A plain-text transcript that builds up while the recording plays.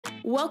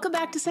Welcome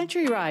back to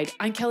Century Ride.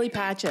 I'm Kelly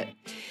Patchett.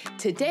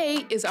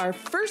 Today is our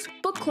first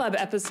book club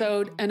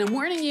episode, and I'm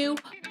warning you,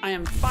 I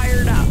am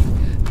fired up.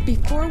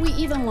 Before we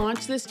even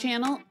launched this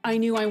channel, I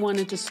knew I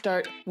wanted to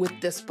start with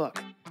this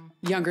book,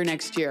 Younger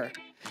Next Year.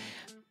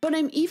 But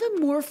I'm even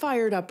more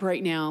fired up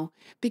right now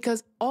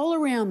because all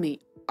around me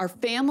are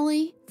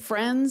family,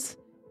 friends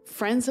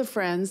of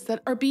friends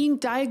that are being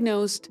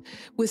diagnosed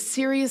with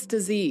serious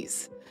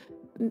disease.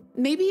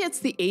 Maybe it's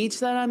the age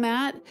that I'm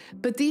at,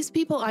 but these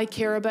people I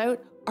care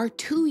about are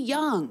too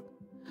young.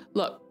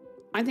 Look,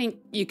 I think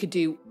you could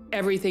do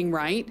everything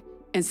right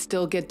and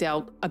still get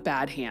dealt a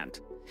bad hand.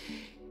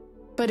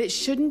 But it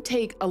shouldn't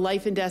take a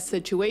life and death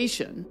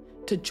situation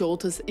to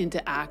jolt us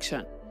into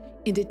action,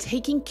 into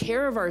taking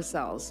care of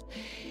ourselves.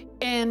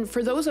 And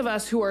for those of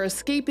us who are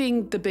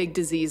escaping the big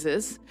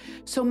diseases,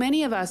 so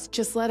many of us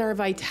just let our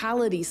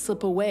vitality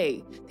slip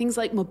away. Things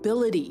like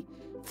mobility,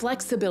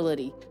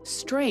 flexibility,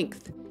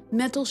 strength,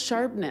 mental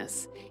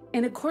sharpness.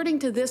 And according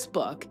to this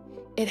book,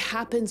 it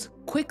happens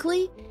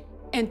quickly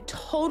and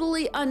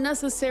totally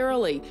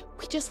unnecessarily.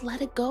 We just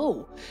let it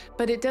go.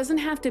 But it doesn't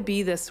have to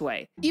be this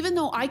way. Even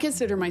though I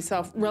consider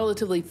myself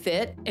relatively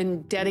fit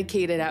and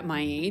dedicated at my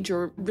age,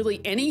 or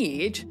really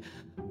any age,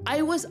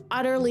 I was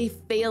utterly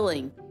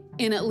failing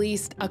in at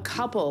least a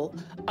couple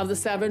of the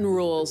 7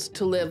 rules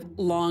to live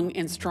long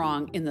and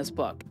strong in this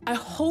book. I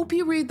hope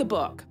you read the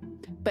book,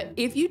 but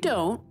if you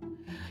don't,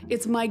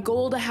 it's my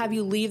goal to have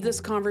you leave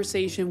this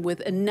conversation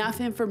with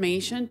enough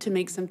information to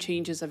make some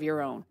changes of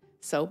your own.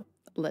 So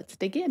let's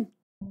dig in.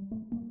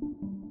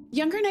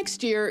 Younger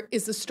Next Year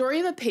is the story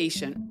of a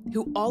patient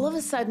who all of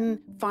a sudden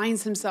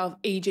finds himself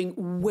aging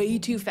way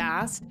too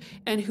fast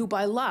and who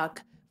by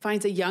luck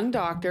finds a young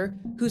doctor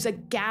who's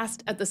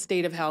aghast at the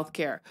state of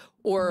healthcare,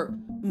 or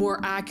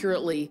more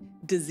accurately,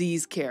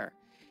 disease care.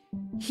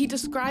 He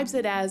describes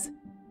it as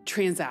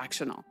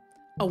transactional.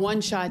 A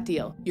one-shot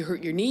deal. You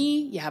hurt your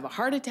knee, you have a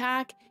heart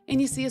attack, and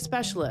you see a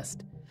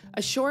specialist.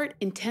 A short,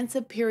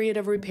 intensive period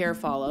of repair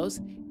follows,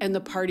 and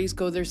the parties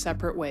go their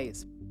separate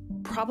ways.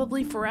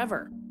 Probably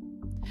forever.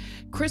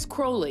 Chris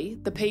Crowley,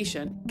 the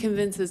patient,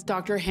 convinces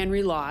Dr.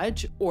 Henry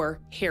Lodge,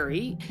 or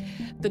Harry,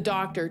 the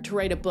doctor, to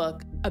write a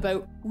book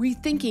about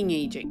rethinking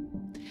aging.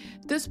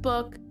 This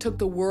book took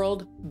the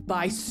world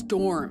by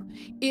storm.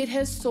 It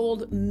has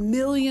sold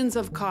millions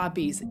of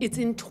copies. It's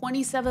in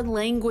 27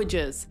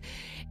 languages.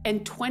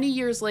 And 20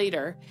 years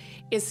later,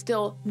 is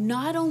still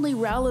not only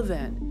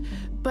relevant,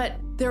 but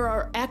there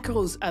are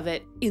echoes of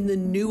it in the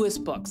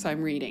newest books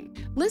I'm reading.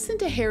 Listen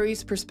to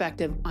Harry's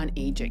perspective on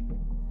aging.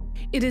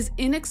 It is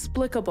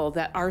inexplicable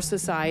that our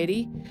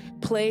society,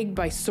 plagued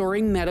by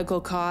soaring medical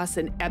costs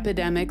and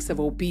epidemics of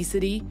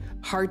obesity,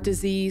 heart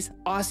disease,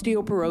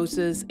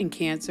 osteoporosis, and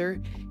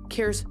cancer,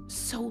 cares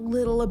so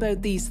little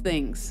about these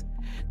things.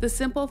 The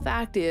simple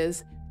fact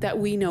is that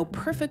we know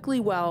perfectly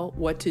well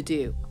what to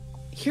do.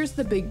 Here's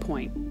the big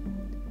point.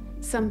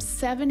 Some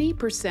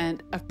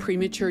 70% of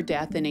premature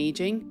death in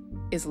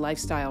aging is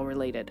lifestyle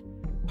related.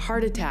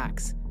 Heart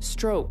attacks,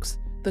 strokes,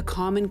 the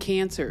common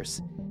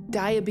cancers,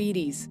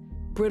 diabetes,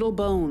 brittle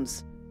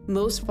bones,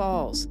 most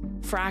falls,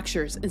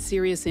 fractures and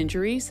serious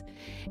injuries,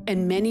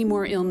 and many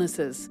more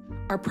illnesses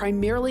are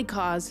primarily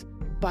caused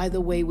by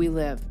the way we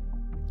live.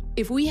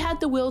 If we had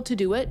the will to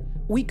do it,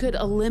 we could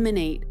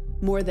eliminate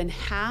more than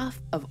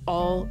half of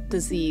all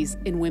disease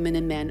in women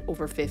and men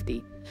over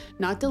 50.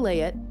 Not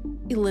delay it,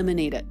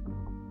 eliminate it.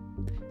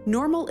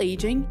 Normal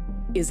aging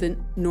isn't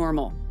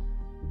normal.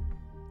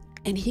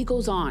 And he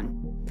goes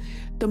on.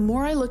 The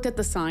more I looked at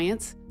the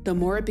science, the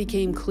more it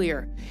became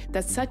clear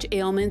that such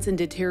ailments and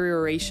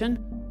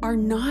deterioration are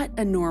not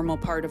a normal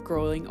part of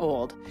growing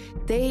old.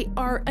 They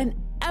are an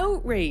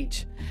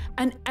outrage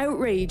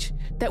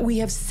that we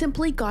have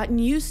simply gotten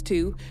used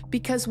to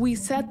because we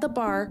set the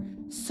bar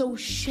so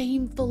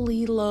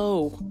shamefully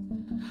low.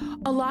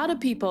 A lot of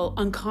people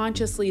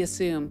unconsciously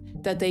assume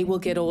that they will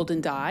get old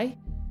and die,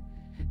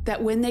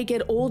 that when they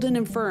get old and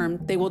infirm,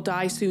 they will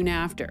die soon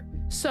after.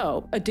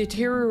 So a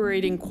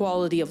deteriorating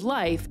quality of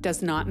life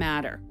does not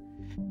matter.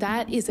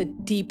 That is a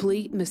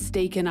deeply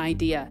mistaken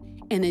idea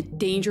and a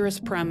dangerous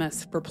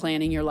premise for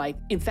planning your life.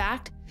 In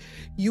fact,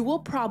 you will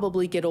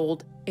probably get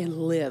old and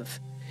live.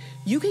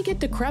 You can get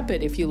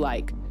decrepit if you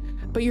like,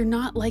 but you're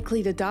not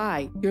likely to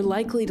die. You're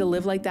likely to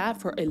live like that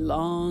for a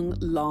long,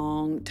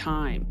 long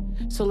time.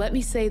 So let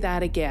me say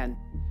that again.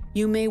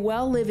 You may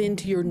well live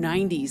into your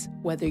 90s,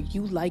 whether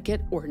you like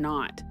it or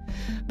not.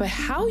 But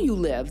how you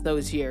live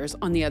those years,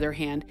 on the other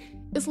hand,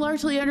 is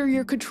largely under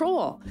your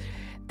control.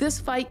 This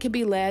fight can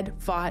be led,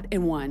 fought,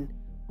 and won,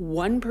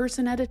 one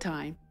person at a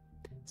time,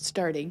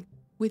 starting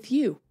with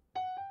you.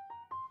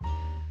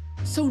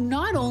 So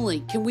not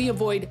only can we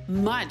avoid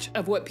much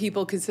of what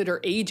people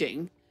consider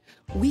aging,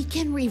 we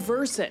can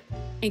reverse it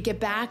and get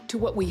back to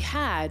what we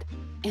had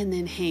and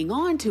then hang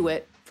on to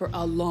it for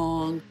a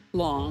long,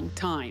 long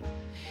time.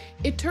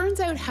 It turns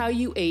out how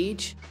you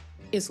age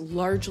is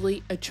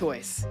largely a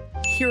choice.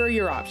 Here are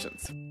your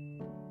options.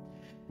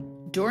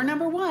 Door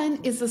number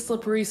 1 is the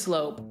slippery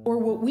slope, or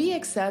what we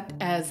accept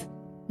as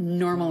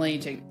normal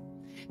aging.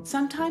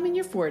 Sometime in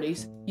your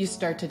 40s, you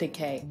start to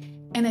decay,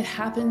 and it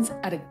happens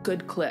at a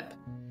good clip.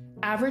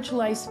 Average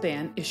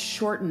lifespan is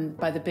shortened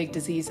by the big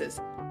diseases,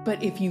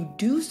 but if you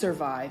do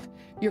survive,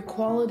 your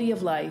quality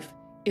of life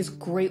is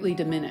greatly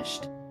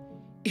diminished.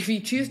 If you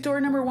choose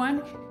door number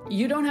 1,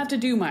 you don't have to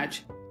do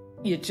much.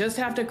 You just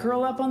have to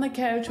curl up on the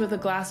couch with a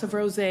glass of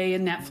rosé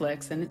and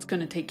Netflix, and it's going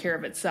to take care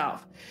of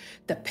itself.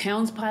 The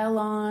pounds pile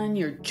on,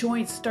 your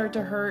joints start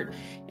to hurt,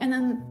 and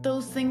then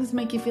those things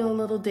make you feel a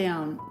little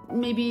down,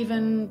 maybe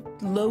even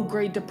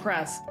low-grade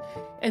depressed.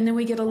 And then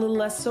we get a little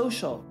less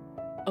social,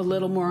 a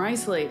little more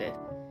isolated.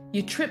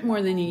 You trip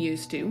more than you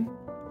used to.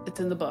 It's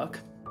in the book.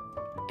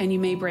 And you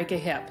may break a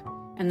hip,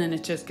 and then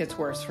it just gets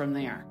worse from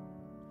there.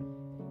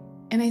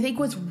 And I think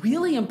what's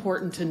really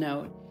important to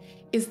note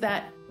is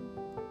that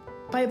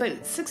by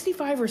about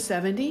 65 or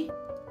 70,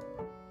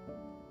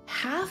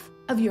 half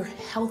of your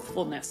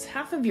healthfulness,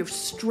 half of your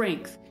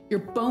strength, your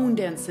bone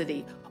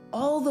density,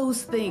 all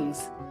those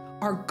things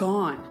are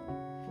gone.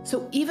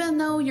 So even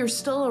though you're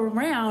still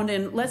around,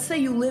 and let's say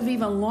you live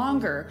even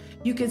longer,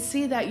 you can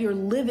see that you're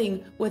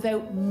living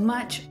without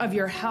much of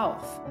your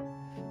health.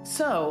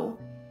 So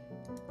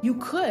you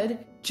could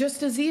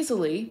just as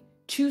easily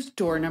choose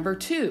door number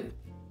 2,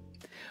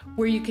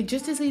 where you could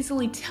just as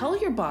easily tell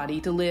your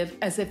body to live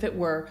as if it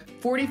were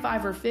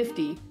 45 or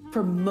 50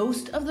 for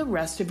most of the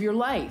rest of your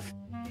life.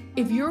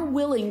 If you're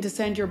willing to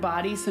send your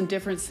body some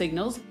different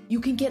signals,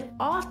 you can get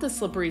off the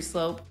slippery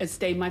slope and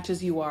stay much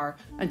as you are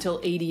until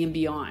 80 and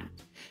beyond.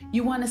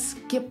 You want to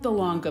skip the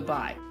long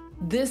goodbye.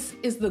 This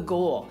is the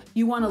goal.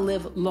 You want to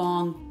live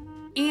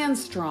long and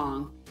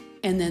strong,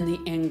 and then the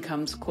end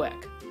comes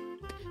quick.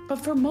 But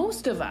for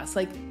most of us,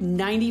 like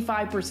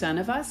 95%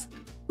 of us,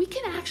 we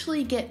can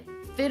actually get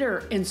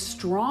fitter and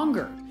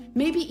stronger,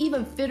 maybe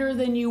even fitter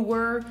than you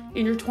were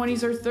in your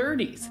 20s or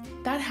 30s.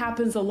 That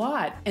happens a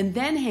lot, and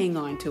then hang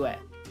on to it.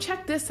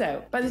 Check this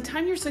out. By the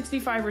time you're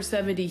 65 or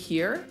 70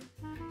 here,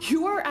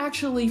 you are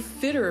actually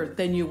fitter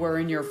than you were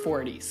in your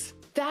 40s.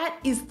 That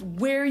is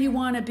where you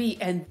want to be,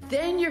 and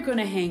then you're going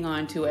to hang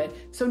on to it.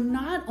 So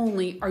not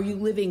only are you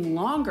living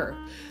longer,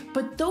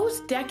 but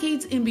those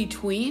decades in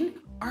between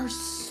are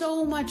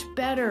so much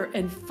better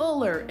and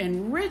fuller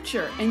and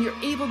richer, and you're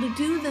able to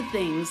do the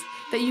things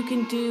that you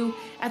can do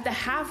at the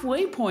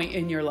halfway point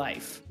in your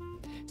life.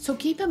 So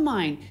keep in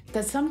mind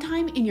that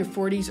sometime in your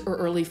 40s or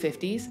early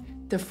 50s,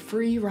 the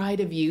free ride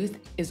of youth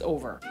is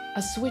over.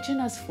 A switch in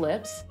us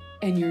flips,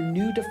 and your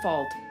new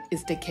default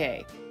is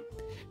decay.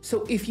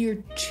 So if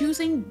you're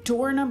choosing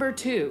door number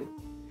 2,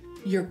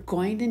 you're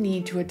going to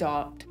need to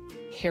adopt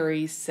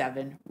Harry's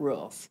 7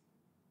 rules.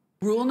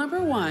 Rule number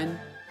 1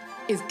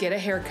 is get a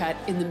haircut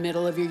in the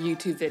middle of your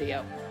YouTube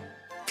video.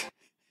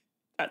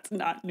 That's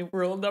not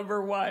rule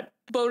number 1.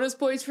 Bonus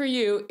points for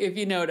you if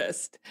you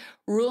noticed.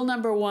 Rule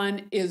number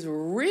 1 is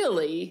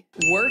really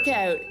work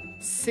out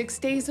 6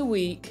 days a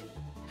week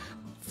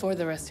for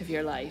the rest of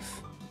your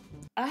life.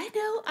 I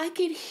know, I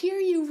can hear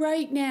you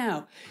right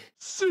now.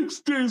 6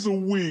 days a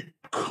week,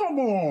 come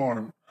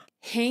on.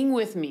 Hang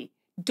with me.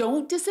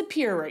 Don't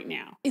disappear right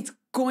now. It's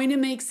going to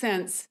make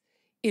sense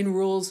in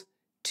rules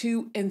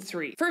 2 and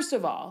 3. First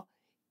of all,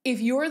 if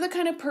you're the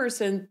kind of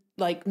person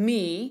like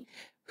me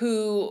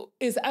who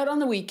is out on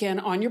the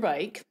weekend on your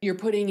bike, you're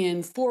putting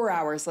in 4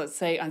 hours, let's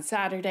say, on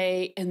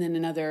Saturday, and then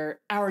another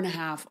hour and a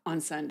half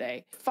on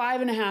Sunday.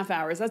 5.5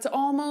 hours. That's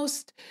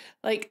almost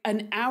like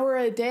an hour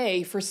a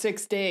day for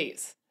 6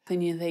 days.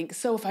 Then you think,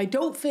 so if I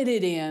don't fit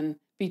it in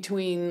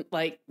between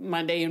like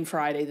Monday and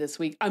Friday this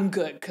week, I'm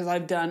good because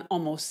I've done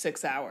almost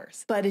 6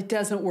 hours. But it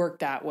doesn't work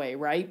that way,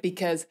 right?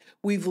 Because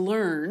we've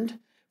learned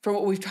from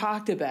what we've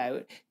talked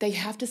about, they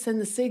have to send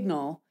the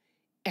signal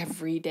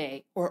every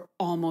day or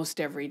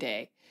almost every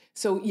day.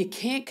 So you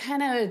can't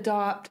kind of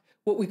adopt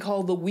what we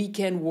call the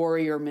weekend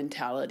warrior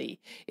mentality.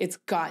 It's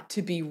got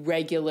to be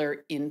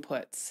regular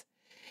inputs.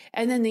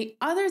 And then the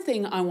other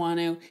thing I want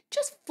to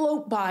just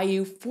float by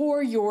you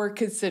for your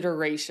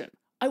consideration.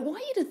 I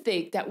want you to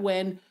think that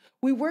when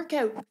we work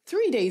out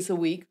 3 days a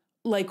week,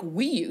 like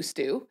we used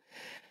to,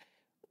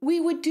 we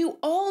would do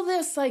all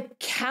this like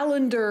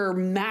calendar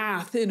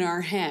math in our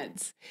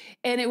heads.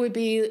 And it would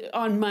be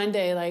on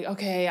Monday, like,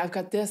 okay, I've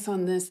got this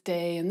on this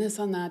day and this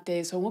on that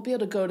day, so I won't be able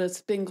to go to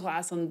spin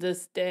class on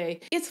this day.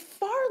 It's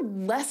far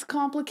less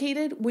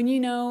complicated when you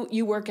know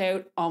you work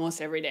out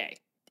almost every day.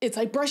 It's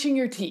like brushing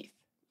your teeth.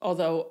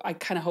 Although I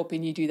kind of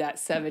hoping you do that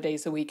 7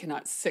 days a week and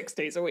not 6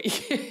 days a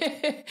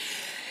week.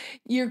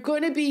 You're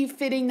going to be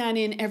fitting that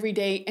in every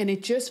day, and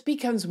it just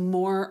becomes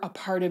more a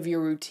part of your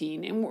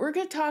routine. And we're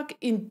going to talk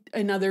in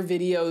other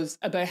videos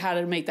about how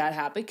to make that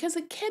happen, because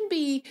it can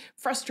be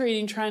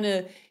frustrating trying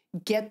to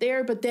get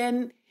there. But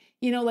then,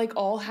 you know, like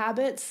all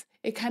habits,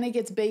 it kind of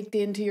gets baked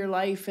into your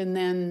life, and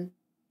then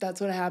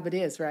that's what a habit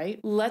is, right?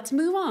 Let's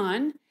move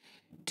on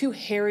to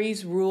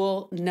Harry's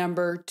rule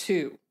number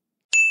 2.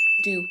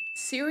 Do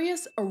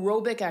serious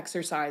aerobic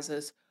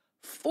exercises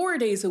 4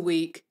 days a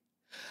week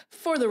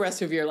for the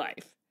rest of your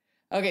life.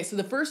 Okay, so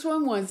the first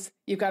one was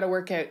you've got to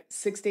work out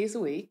 6 days a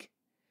week.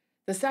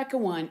 The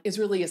second one is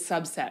really a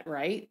subset,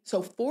 right?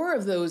 So 4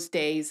 of those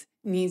days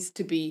needs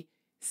to be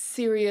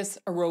serious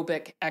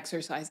aerobic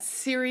exercise.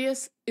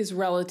 Serious is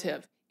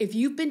relative. If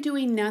you've been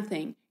doing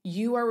nothing,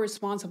 you are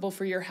responsible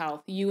for your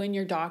health, you and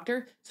your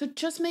doctor. So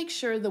just make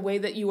sure the way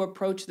that you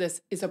approach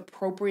this is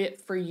appropriate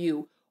for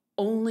you.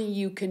 Only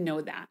you can know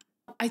that.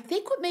 I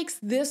think what makes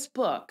this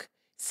book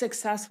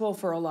successful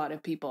for a lot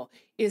of people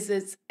is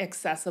it's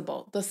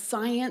accessible. The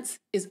science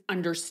is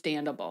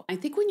understandable. I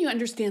think when you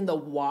understand the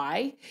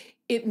why,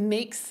 it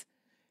makes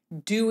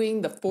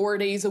doing the 4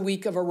 days a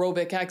week of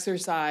aerobic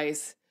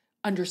exercise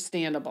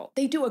understandable.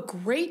 They do a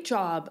great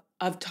job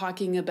of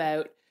talking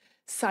about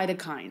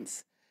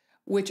cytokines,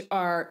 which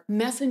are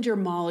messenger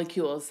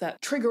molecules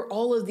that trigger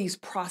all of these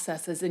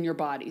processes in your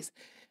bodies.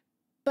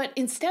 But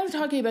instead of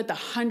talking about the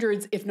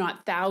hundreds, if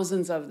not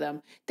thousands of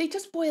them, they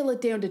just boil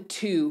it down to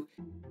two.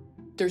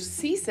 There's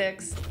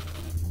C6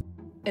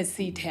 and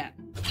C10.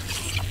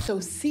 So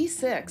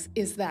C6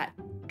 is that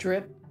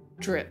drip,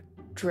 drip,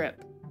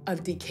 drip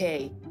of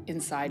decay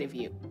inside of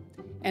you.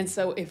 And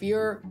so if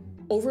you're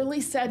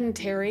overly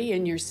sedentary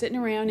and you're sitting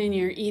around and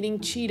you're eating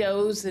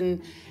Cheetos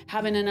and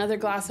having another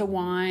glass of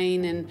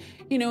wine, and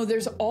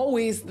there's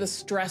always the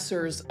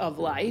stressors of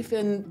life,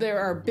 and there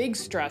are big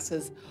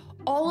stresses.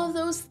 All of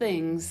those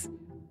things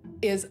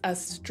is a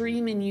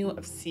stream in you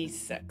of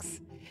C6.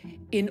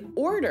 In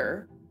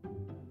order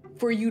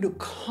for you to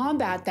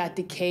combat that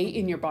decay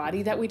in your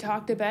body that we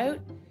talked about,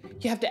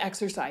 you have to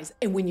exercise.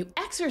 And when you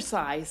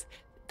exercise,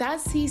 that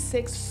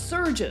C6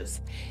 surges.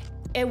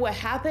 And what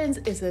happens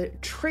is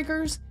it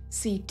triggers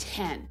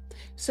C10.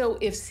 So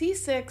if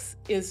C6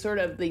 is sort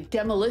of the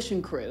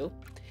demolition crew,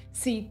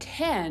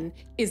 C10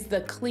 is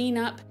the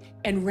cleanup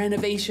and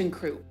renovation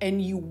crew.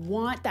 And you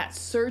want that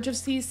surge of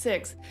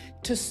C6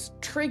 to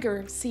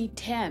trigger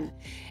C10.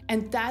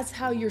 And that's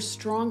how you're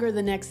stronger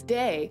the next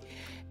day.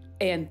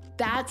 And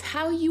that's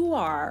how you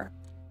are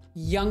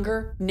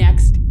younger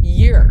next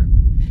year.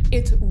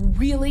 It's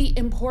really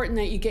important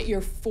that you get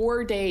your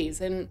 4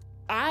 days. And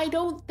I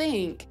don't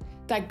think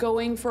that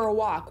going for a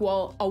walk,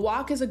 well, a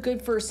walk is a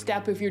good first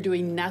step if you're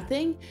doing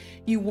nothing.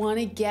 You want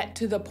to get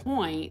to the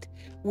point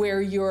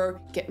where you're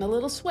getting a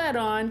little sweat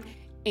on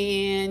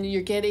and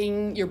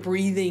you're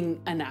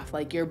breathing enough,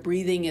 like your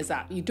breathing is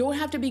up. You don't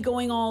have to be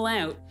going all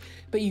out,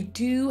 but you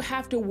do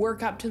have to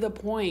work up to the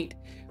point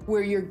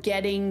where you're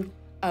getting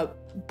a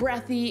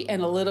breathy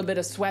and a little bit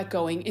of sweat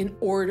going in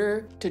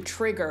order to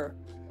trigger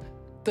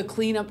the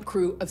cleanup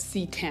crew of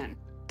C10.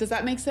 Does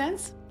that make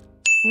sense?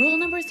 Rule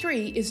number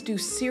 3 is do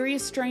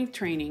serious strength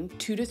training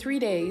 2 to 3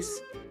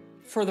 days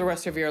for the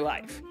rest of your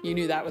life. You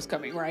knew that was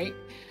coming, right?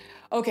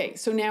 Okay,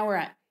 so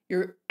now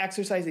you're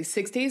exercising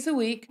 6 days a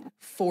week,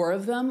 4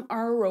 of them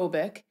are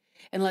aerobic,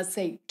 and let's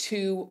say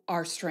 2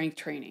 are strength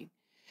training.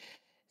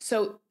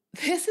 So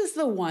this is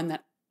the one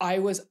that I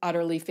was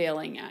utterly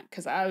failing at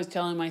because I was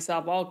telling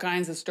myself all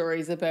kinds of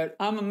stories about,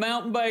 I'm a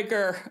mountain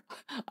biker.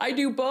 I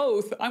do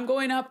both. I'm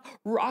going up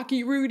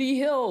rocky, rooty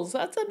hills.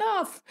 That's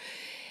enough.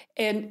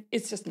 And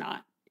it's just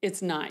not.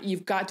 It's not.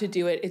 You've got to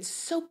do it. It's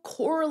so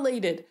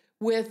correlated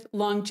with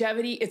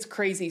longevity. It's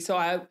crazy.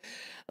 So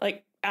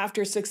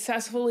after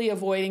successfully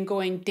avoiding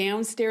going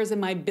downstairs in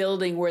my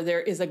building where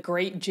there is a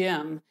great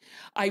gym,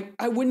 I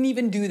wouldn't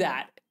even do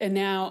that. And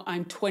now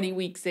I'm 20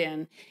 weeks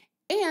in.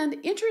 And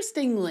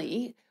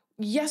interestingly,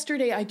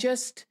 yesterday I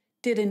just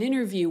did an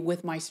interview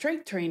with my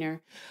strength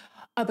trainer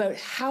about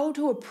how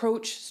to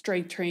approach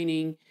strength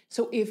training.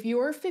 So if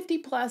you're 50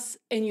 plus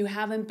and you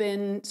haven't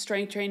been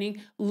strength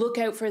training, look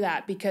out for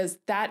that because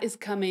that is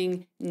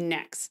coming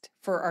next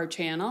for our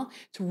channel.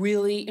 It's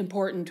really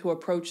important to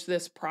approach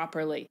this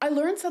properly. I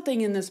learned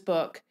something in this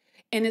book,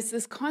 and it's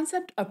this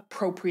concept of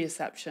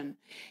proprioception.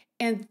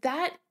 And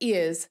that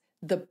is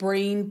the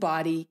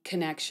brain-body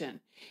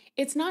connection.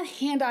 It's not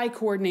hand-eye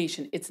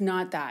coordination. It's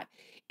not that.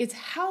 It's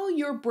how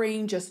your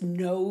brain just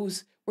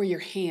knows where your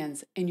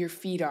hands and your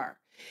feet are.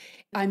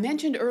 I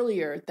mentioned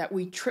earlier that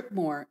we trip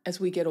more as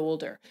we get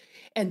older,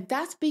 and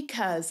that's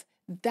because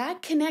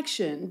that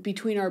connection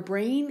between our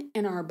brain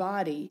and our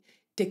body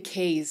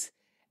decays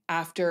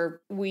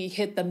after we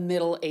hit the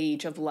middle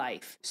age of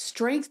life.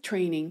 Strength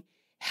training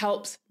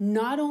helps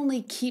not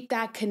only keep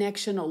that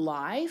connection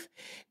alive,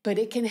 but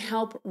it can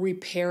help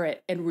repair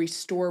it and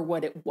restore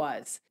what it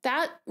was.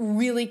 That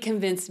really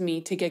convinced me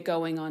to get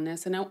going on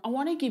this, and I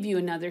want to give you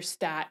another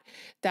stat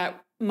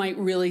that might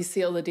really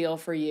seal the deal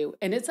for you,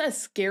 and it's a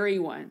scary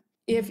one.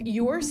 If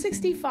you're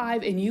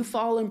 65 and you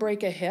fall and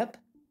break a hip,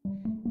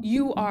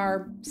 you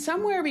are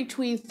somewhere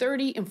between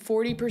 30 and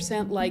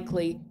 40%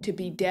 likely to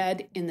be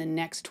dead in the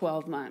next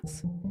 12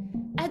 months.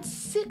 At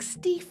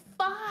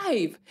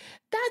 65,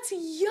 that's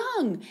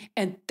young,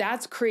 and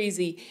that's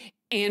crazy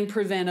and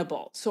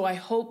preventable. So I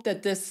hope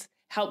that this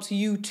helps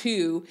you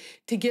too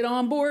to get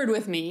on board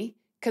with me,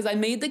 because I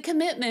made the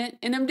commitment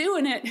and I'm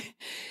doing it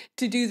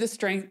to do the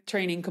strength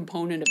training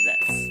component of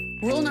this.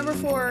 Rule number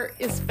 4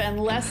 is spend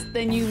less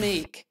than you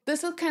make.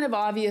 This is kind of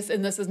obvious,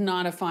 and this is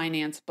not a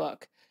finance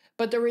book.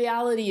 But the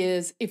reality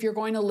is, if you're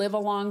going to live a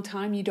long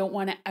time, you don't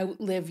want to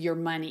outlive your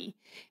money.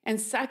 And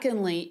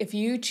secondly, if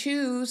you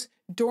choose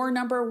door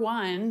number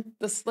 1,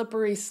 the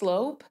slippery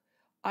slope,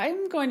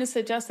 I'm going to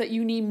suggest that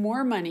you need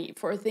more money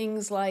for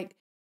things like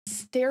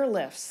stair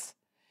lifts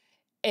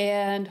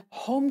and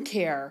home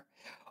care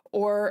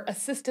or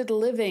assisted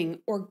living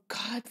or,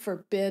 God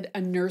forbid,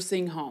 a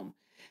nursing home.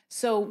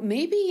 So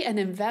maybe an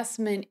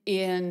investment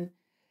in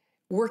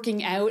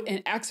working out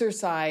and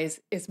exercise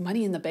is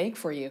money in the bank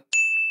for you.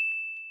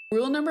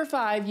 Rule number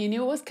 5, you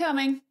knew it was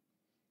coming.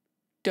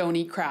 Don't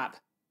eat crap.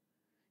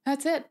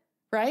 That's it,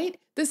 right?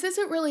 This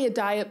isn't really a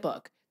diet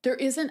book. There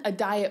isn't a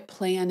diet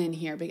plan in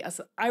here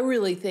because I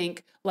really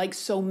think, like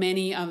so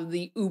many of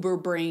the uber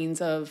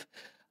brains of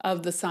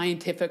the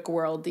scientific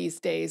world these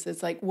days,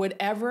 it's like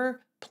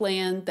whatever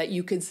plan that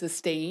you can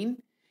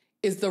sustain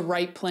is the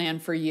right plan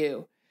for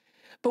you.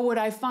 But what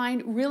I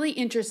find really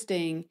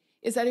interesting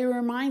is that it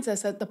reminds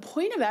us that the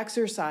point of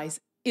exercise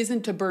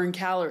isn't to burn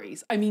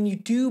calories. I mean, you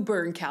do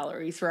burn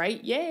calories,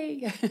 right?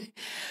 Yay.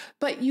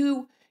 But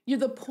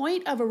the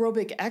point of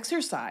aerobic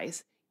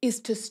exercise is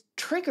to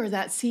trigger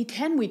that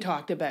C10 we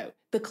talked about,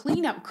 the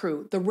cleanup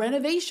crew, the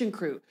renovation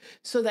crew,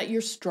 so that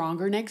you're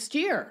stronger next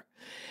year,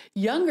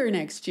 younger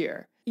next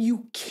year.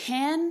 You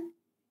can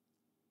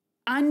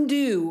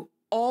undo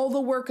all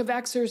the work of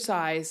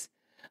exercise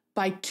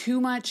by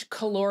too much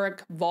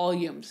caloric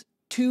volumes,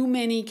 too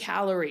many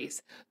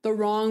calories, the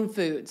wrong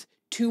foods,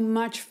 too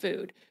much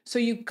food. So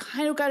you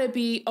kind of got to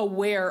be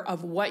aware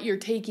of what you're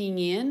taking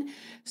in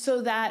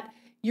so that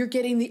you're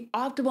getting the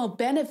optimal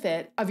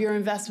benefit of your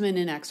investment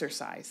in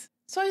exercise.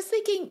 So I was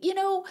thinking,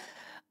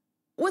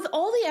 with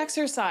all the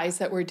exercise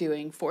that we're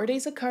doing, 4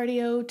 days of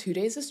cardio, 2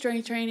 days of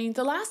strength training,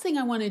 the last thing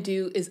I want to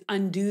do is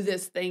undo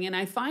this thing. And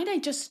I find I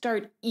just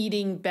start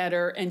eating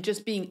better and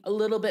just being a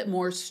little bit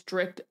more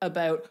strict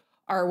about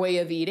our way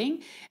of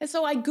eating. And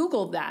so I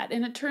Googled that,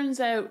 and it turns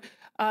out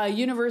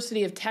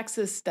University of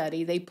Texas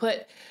study, they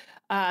put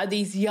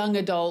these young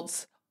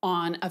adults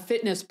on a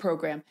fitness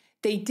program.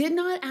 They did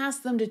not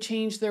ask them to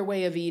change their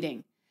way of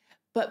eating,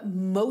 but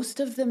most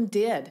of them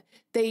did.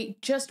 They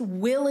just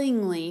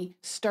willingly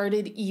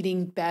started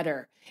eating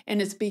better. And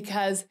it's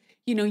because,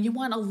 you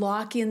want to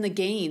lock in the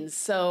gains.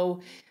 So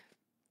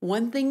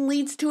one thing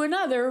leads to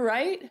another,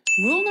 right?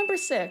 Rule number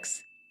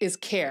 6 is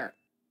care.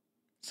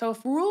 So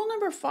if rule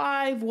number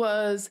 5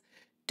 was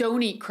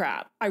don't eat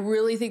crap, I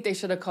really think they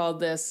should have called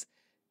this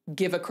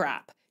give a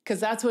crap, because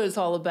that's what it's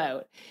all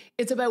about.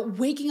 It's about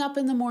waking up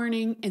in the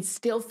morning and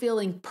still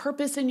feeling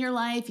purpose in your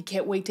life. You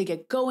can't wait to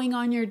get going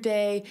on your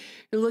day.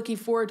 You're looking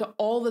forward to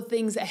all the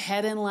things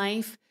ahead in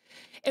life.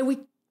 And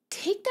we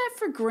take that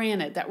for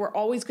granted that we're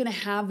always going to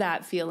have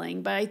that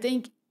feeling. But I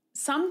think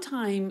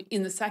sometime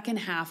in the second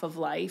half of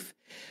life,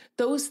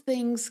 those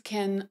things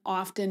can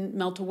often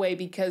melt away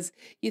because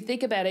you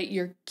think about it,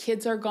 your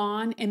kids are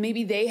gone and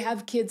maybe they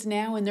have kids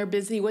now and they're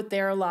busy with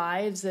their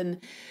lives,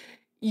 and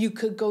you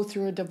could go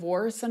through a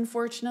divorce,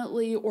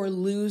 unfortunately, or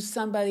lose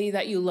somebody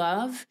that you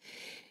love.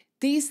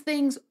 These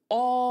things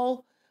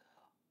all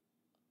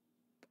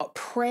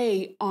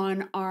prey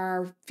on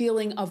our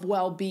feeling of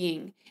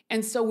well-being.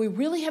 And so we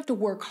really have to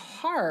work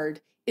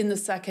hard in the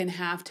second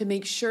half to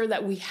make sure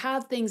that we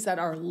have things that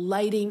are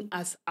lighting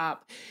us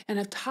up. And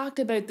I've talked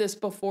about this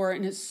before,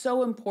 and it's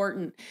so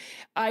important.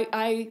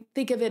 I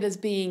think of it as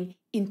being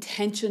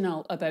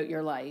intentional about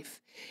your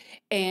life.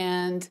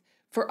 And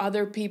for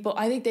other people,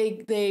 I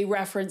think they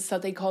reference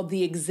something called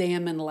the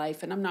examine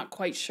life. And I'm not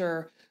quite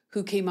sure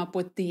who came up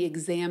with the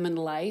examine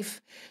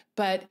life,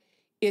 but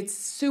it's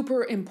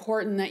super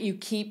important that you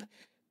keep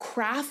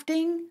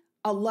crafting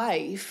a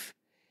life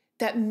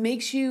that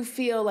makes you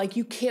feel like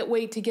you can't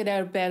wait to get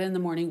out of bed in the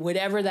morning,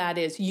 whatever that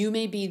is. You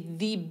may be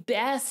the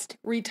best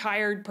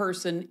retired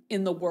person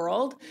in the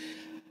world.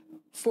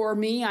 For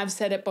me, I've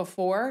said it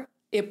before,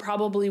 it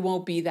probably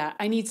won't be that.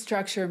 I need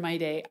structure in my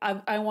day.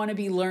 I want to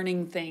be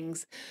learning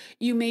things.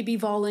 You may be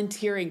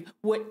volunteering.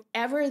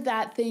 Whatever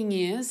that thing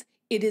is,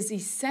 it is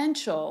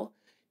essential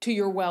to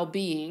your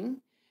well-being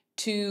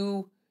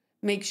to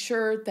make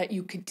sure that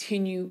you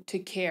continue to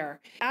care.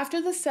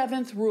 After the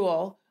 7th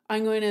rule,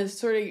 I'm going to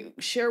sort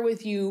of share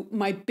with you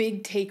my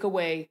big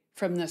takeaway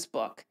from this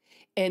book.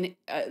 And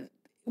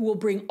we'll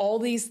bring all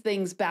these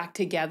things back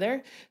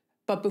together.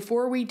 But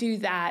before we do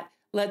that,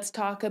 let's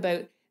talk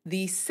about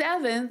the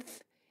 7th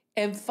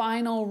and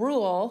final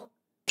rule,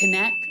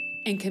 connect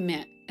and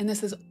commit. And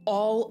this is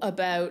all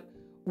about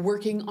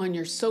working on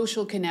your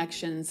social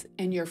connections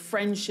and your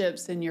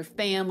friendships and your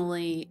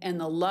family and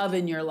the love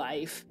in your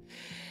life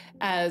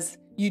as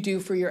you do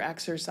for your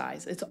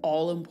exercise. It's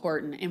all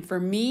important. And for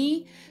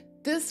me,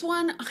 this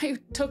one I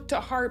took to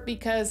heart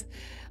because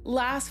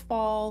last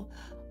fall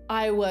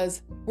I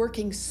was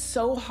working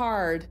so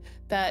hard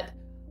that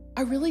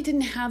I really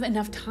didn't have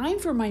enough time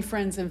for my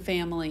friends and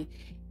family.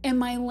 And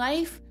my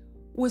life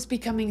was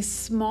becoming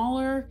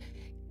smaller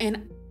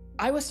and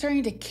I was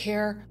starting to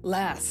care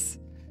less.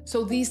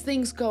 So these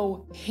things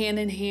go hand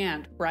in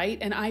hand, right?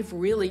 And I've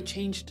really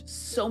changed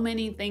so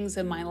many things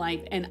in my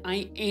life, and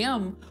I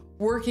am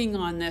working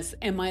on this,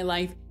 and my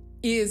life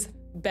is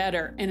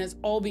better. And it's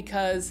all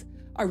because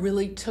I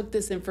really took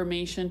this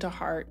information to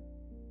heart.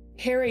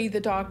 Harry,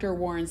 the doctor,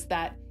 warns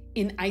that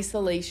in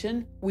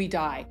isolation, we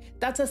die.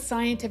 That's a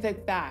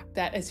scientific fact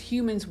that as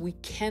humans, we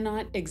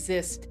cannot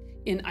exist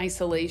in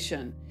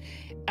isolation.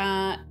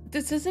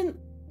 This isn't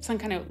some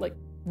kind of like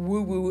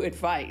woo-woo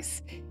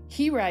advice.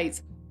 He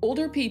writes,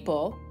 older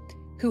people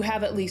who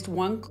have at least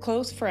one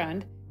close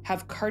friend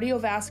have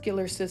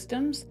cardiovascular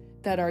systems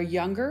that are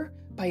younger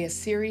by a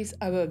series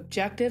of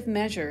objective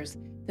measures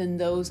than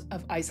those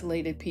of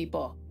isolated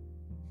people.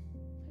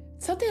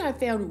 Something I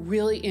found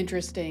really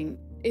interesting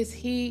is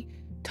he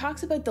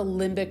talks about the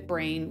limbic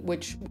brain,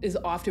 which is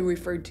often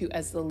referred to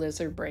as the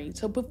lizard brain.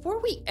 So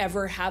before we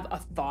ever have a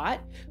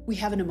thought, we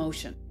have an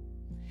emotion.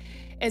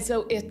 And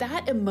so if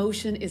that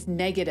emotion is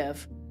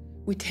negative,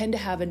 we tend to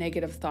have a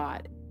negative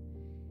thought.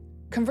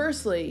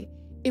 Conversely,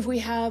 if we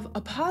have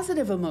a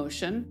positive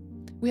emotion,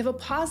 we have a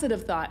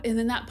positive thought, and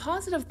then that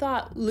positive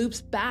thought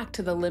loops back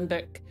to the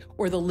limbic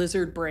or the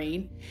lizard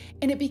brain,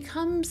 and it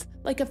becomes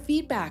like a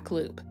feedback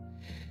loop.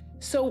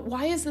 So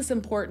why is this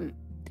important?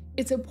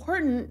 It's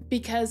important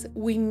because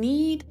we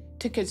need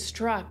to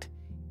construct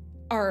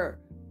our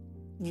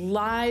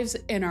lives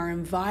and our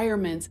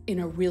environments in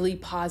a really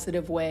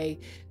positive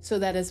way so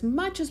that as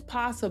much as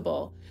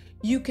possible,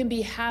 you can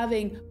be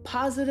having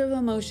positive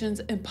emotions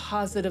and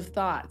positive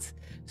thoughts.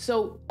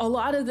 So a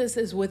lot of this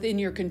is within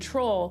your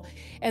control,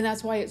 and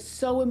that's why it's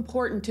so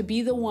important to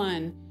be the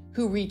one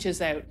who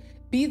reaches out,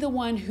 be the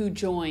one who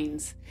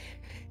joins.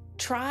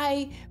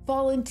 Try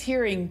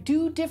volunteering,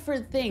 do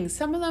different things.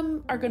 Some of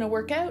them are going to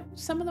work out,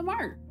 some of them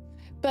aren't.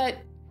 But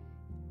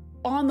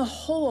on the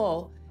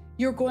whole,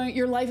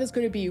 your life is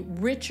going to be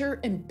richer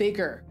and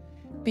bigger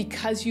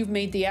because you've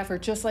made the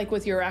effort, just like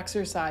with your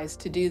exercise,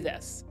 to do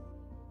this.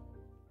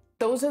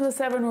 Those are the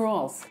 7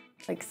 rules,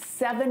 like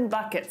 7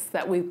 buckets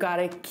that we've got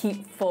to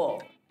keep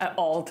full at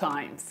all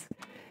times.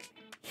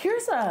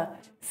 Here's a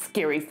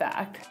scary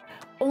fact.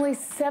 Only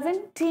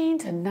 17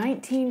 to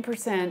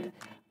 19%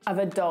 of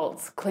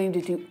adults claim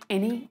to do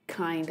any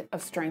kind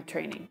of strength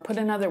training. Put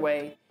another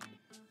way,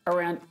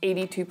 around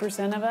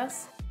 82% of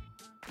us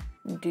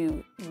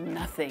do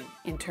nothing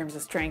in terms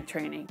of strength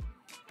training.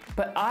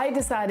 But I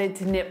decided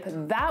to nip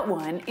that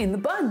one in the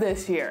bud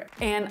this year.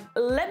 And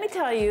let me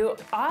tell you,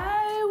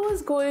 I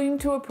was going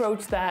to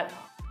approach that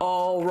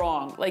all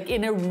wrong, like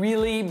in a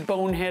really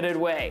boneheaded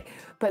way.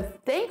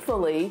 But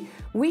thankfully,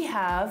 we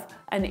have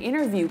an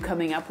interview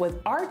coming up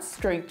with our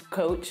strength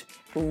coach,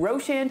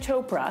 Roshan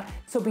Chopra.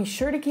 So be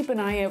sure to keep an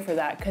eye out for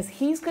that because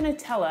he's going to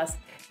tell us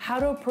how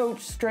to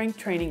approach strength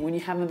training when you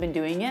haven't been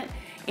doing it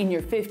in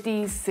your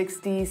 50s,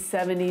 60s,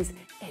 70s,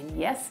 and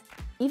yes,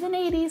 even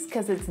 80s,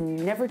 because it's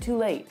never too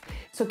late.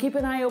 So keep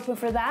an eye open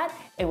for that,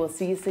 and we'll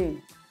see you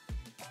soon.